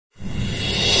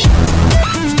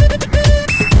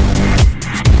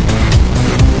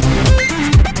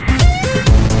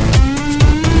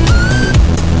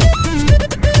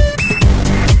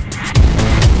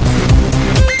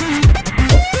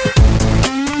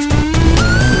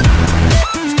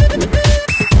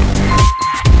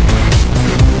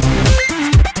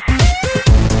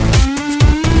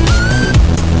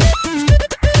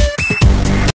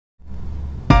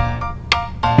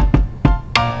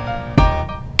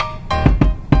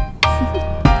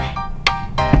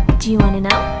Do you want to know?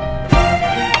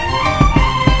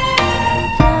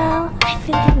 Well, I've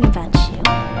been thinking about you,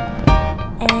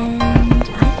 and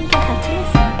I think I have to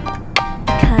listen,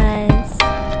 because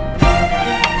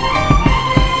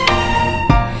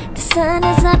the sun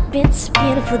is up, it's a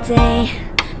beautiful day.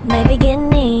 My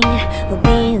beginning will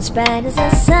be as bright as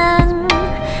the sun.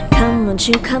 Come, won't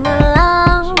you come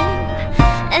along?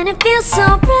 And it feels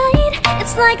so bright,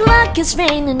 it's like luck is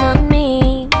raining on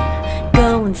me.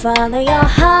 Go and follow your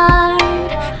heart,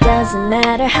 doesn't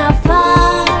matter how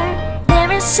far.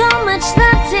 There is so much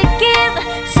love to give,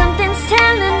 something's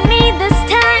telling me this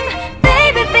time.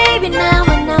 Baby, baby, now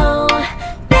I know.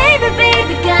 Baby,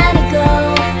 baby, gotta go.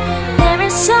 There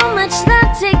is so much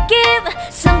love to give,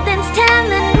 something's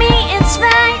telling me it's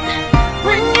right.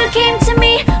 When you came to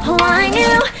me, oh I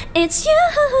knew it's you,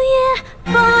 yeah,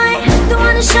 boy. The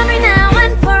one to show me now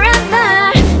and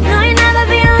forever. No, you'll never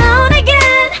be alone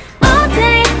again. All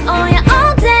day, oh yeah,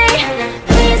 all day.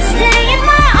 Please stay in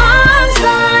my arms,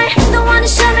 boy. The one to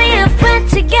show me if we're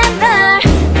together.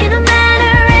 It don't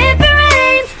matter if it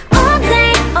rains. All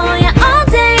day, oh yeah, all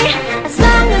day. As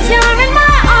long as you're in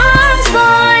my arms,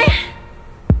 boy.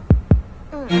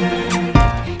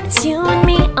 It's you and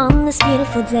me on this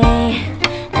beautiful day,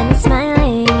 and I'm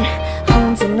smiling,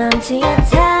 holding on to you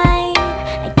tight.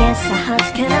 I guess our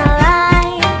hearts cannot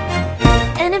lie,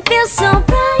 and it feels so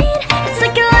bright, it's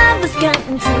like your love has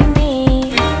gotten to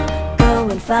me. Go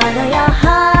and follow your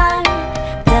heart,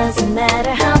 doesn't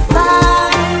matter how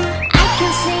far. I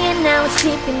can see it now, it's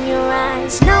deep in your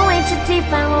eyes. No way to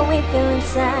define what we feel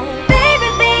inside. Baby,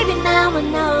 baby, now I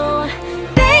know.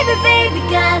 Baby, baby,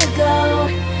 gotta go.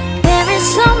 There is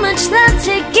so much love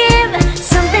to give,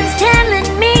 something's telling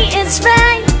me it's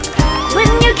right. When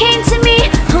you came to me,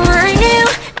 oh I knew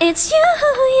it's you,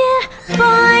 yeah,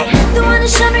 boy. The one to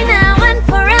show me now and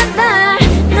forever.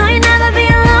 No, you'll never be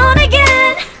alone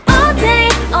again. All day,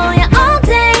 oh yeah, all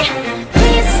day.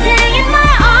 Please stay in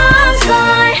my arms,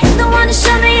 boy. The one to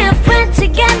show me if we're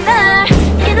together.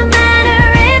 It don't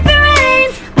matter if it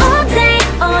rains. All day,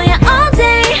 oh yeah, all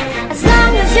day. As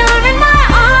long as you're in my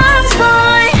arms,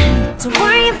 boy. Don't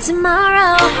worry of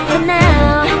tomorrow, for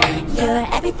now you're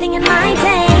everything in my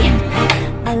day.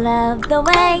 I love the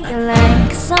way you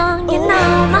like a song, you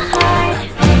know my heart.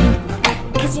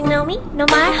 Cause you know me, know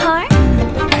my heart.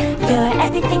 You're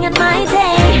everything in my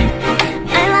day.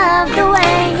 I love the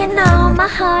way you know my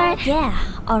heart. Yeah,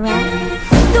 alright.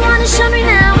 The one to show me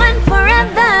now and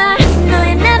forever. No,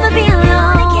 you'll never be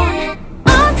alone again.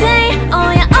 All day,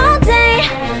 oh yeah, all day.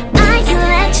 I can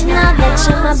let you know that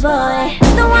you're my boy.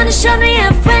 The one to show me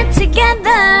if we're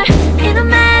together. It don't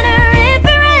matter if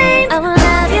it rains. I will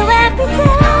love you every day.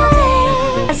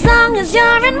 As long as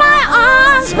you're in my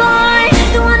arms, boy.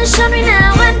 The one to show me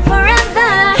now and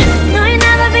forever. No, you'll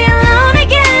never be alone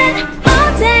again.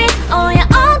 All day, oh yeah,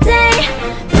 all day.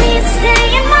 Please stay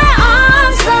in my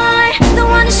arms, boy. The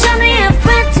one to show me if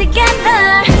we're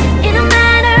together. It don't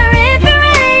matter if it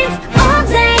rains. All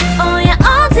day, oh yeah,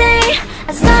 all day.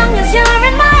 As long as you're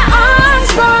in my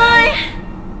arms, boy.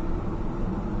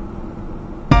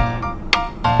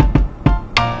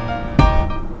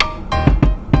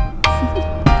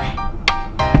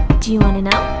 Do you want to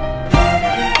know?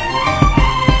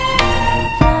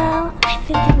 Well, I've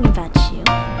been thinking about you,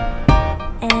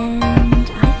 and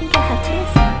I think I have to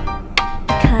listen,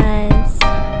 because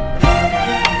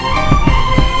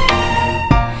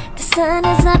the sun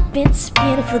is up, it's a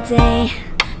beautiful day.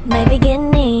 My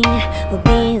beginning will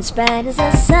be as bright as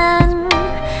the sun.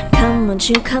 Come, won't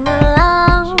you come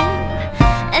along?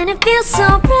 And it feels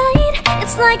so bright,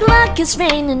 it's like luck is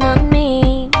raining on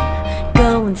me.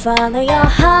 Go and follow your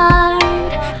heart,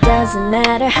 doesn't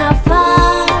matter how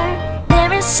far.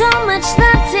 There is so much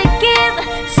love to give,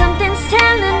 something's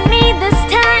telling me this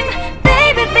time.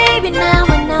 Baby, baby, now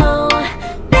I know.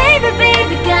 Baby,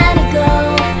 baby, gotta go.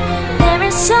 There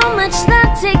is so much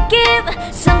love to give,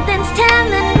 something's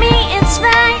telling me it's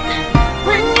right.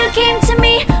 When you came to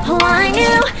me, oh I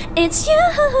knew it's you,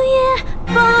 yeah,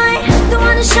 boy. The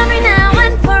one to show me now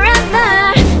and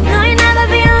forever. No, you'll never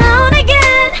be alone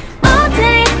again. All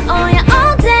day, oh yeah,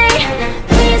 all day.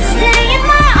 Please stay in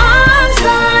my arms,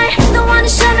 boy. The one to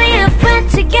show me if we're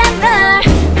together.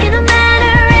 It don't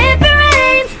matter if it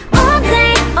rains. All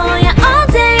day, oh yeah, all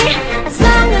day. As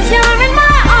long as you're in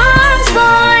my arms,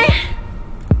 boy.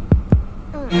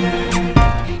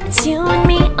 It's you and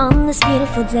me on this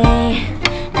beautiful day,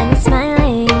 and I'm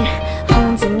smiling,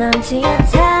 holding on to you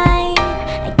tight.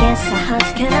 I guess our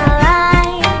hearts cannot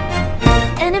lie,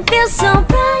 and it feels so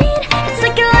bright, it's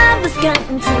like your love has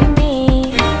gotten to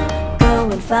me. Go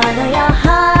and follow your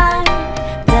heart,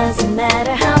 doesn't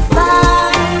matter how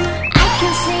far. I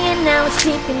can see it now, it's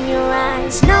deep in your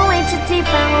eyes. No way to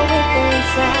define what we feel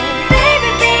inside. Baby,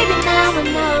 baby, now I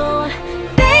know.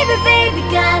 Baby, baby,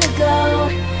 gotta go.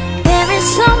 There is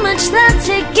so much love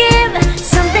to give.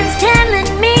 Something's telling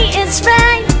me it's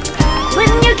right.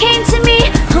 When you came to me,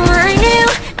 oh, I knew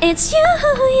it's you,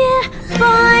 yeah,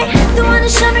 boy. The one to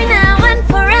show me now and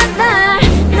forever.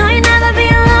 No, you'll never be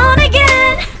alone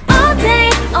again. All day,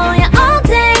 oh yeah, all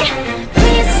day.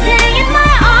 Please stay in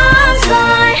my arms,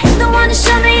 boy. The one to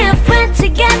show me if we're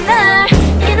together.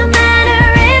 It don't matter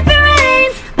if it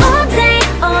rains. All day,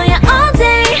 oh yeah, all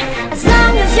day. As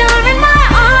long as you're in my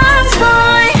arms,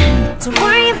 boy. Don't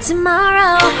worry of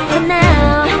tomorrow. For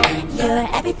now, you're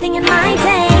everything in my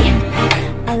day.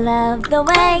 I love the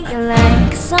way you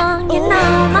like a song. You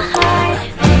know my heart,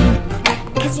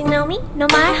 'cause you know me, know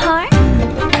my heart.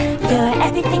 You're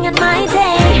everything in my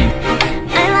day.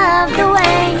 I love the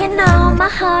way you know my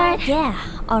heart. Yeah,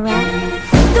 alright.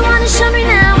 The one to show me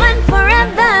now and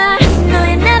forever. No,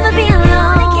 you'll never be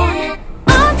alone again.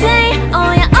 All day,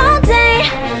 oh yeah, all day.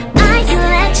 I can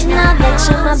let you know that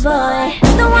you're my boy.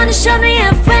 The one to show me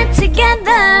if we're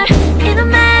together. It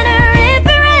don't matter if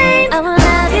it rains. I will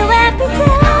love you every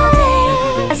day.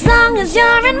 As long as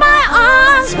you're in my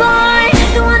arms, boy.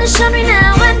 The one to show me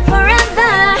now and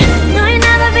forever. No, you'll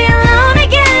never be alone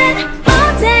again.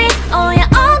 All day, oh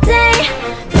yeah, all day.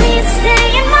 Please stay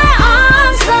in my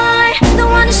arms, boy. The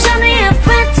one to show me if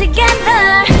we're together.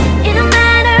 It don't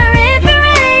matter if it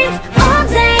rains. All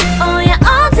day, oh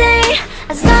yeah, all day.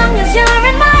 As long as you're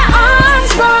in my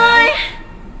arms, boy.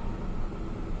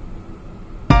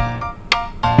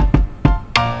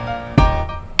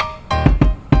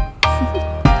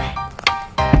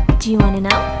 Do you wanna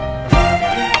know?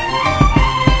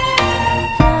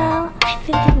 Well, I've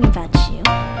been thinking about you,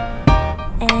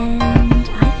 and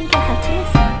I think I have to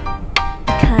listen.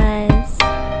 Because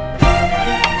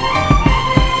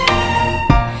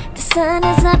the sun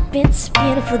is up, it's a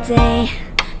beautiful day.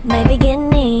 My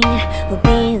beginning will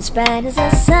be as bright as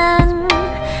the sun.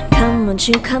 Come, won't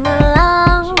you come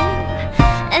along?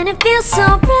 And it feels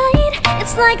so bright,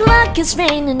 it's like luck is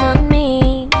raining on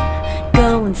me.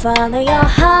 Go and follow your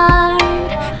heart,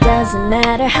 doesn't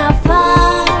matter how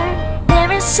far.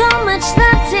 There is so much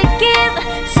love to give.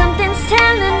 Something's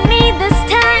telling me this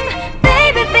time.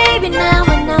 Baby, baby, now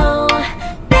I know.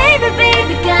 Baby,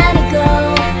 baby, gotta go.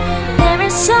 There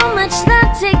is so much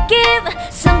love to give.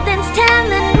 Something's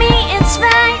telling me it's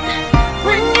right.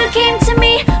 When you came to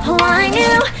me, oh, I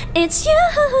knew it's you,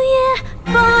 yeah,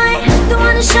 boy. The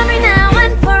one to show me now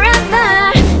and forever.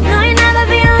 No, you'll never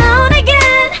be alone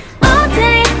again. All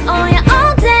day, oh yeah,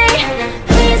 all day.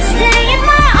 Please stay in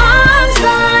my arms,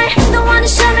 boy. The one to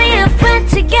show me if we're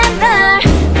together.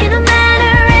 It don't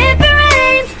matter if it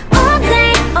rains. All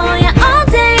day, oh yeah, all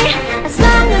day. As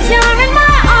long as you're in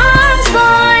my arms,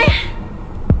 boy.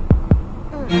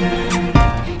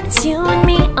 It's you and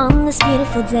me on this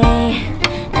beautiful day,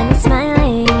 and I'm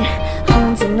smiling,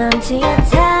 holding on to you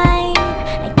tight.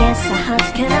 I guess our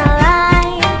hearts cannot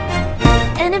lie,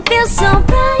 and it feels so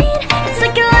bright. It's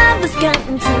like your love has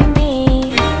gotten to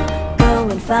me. Go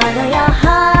and follow your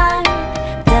heart,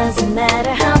 doesn't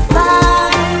matter how far.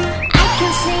 I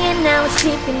can see it now, it's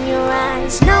deep in your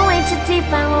eyes. No way to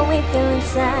define what we feel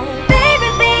inside. Baby,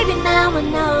 baby, now I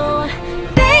know.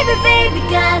 Baby, baby,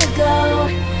 gotta go.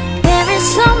 There is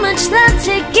so much love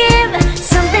to give.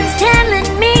 Something's telling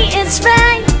me it's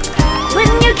right. When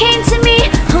you came to me,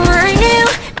 oh, I knew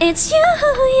it's you,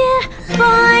 yeah,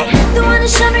 boy. The one to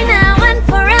show me now and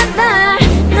forever.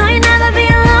 No, you'll never be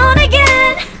alone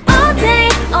again. All day,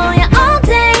 oh yeah, all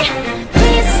day.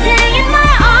 Please stay in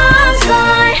my arms,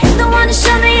 boy. The one to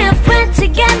show me if we're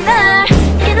together.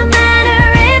 It don't matter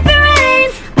if it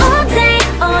rains. All day,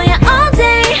 oh yeah, all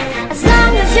day. As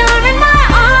long as you're in my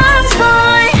arms,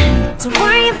 boy. Don't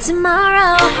worry of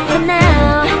tomorrow. For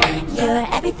now, you're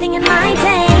everything in my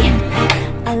day.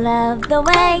 I love the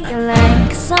way you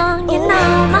like a song. You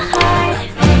know my heart,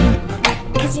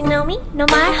 'cause you know me, know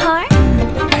my heart.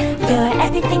 You're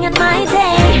everything in my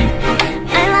day.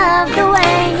 I love the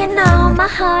way you know my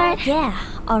heart. Yeah,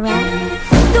 alright.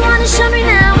 The one to show me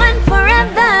now and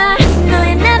forever. No,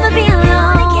 you'll never be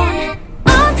alone again.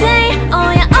 All day,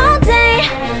 oh yeah.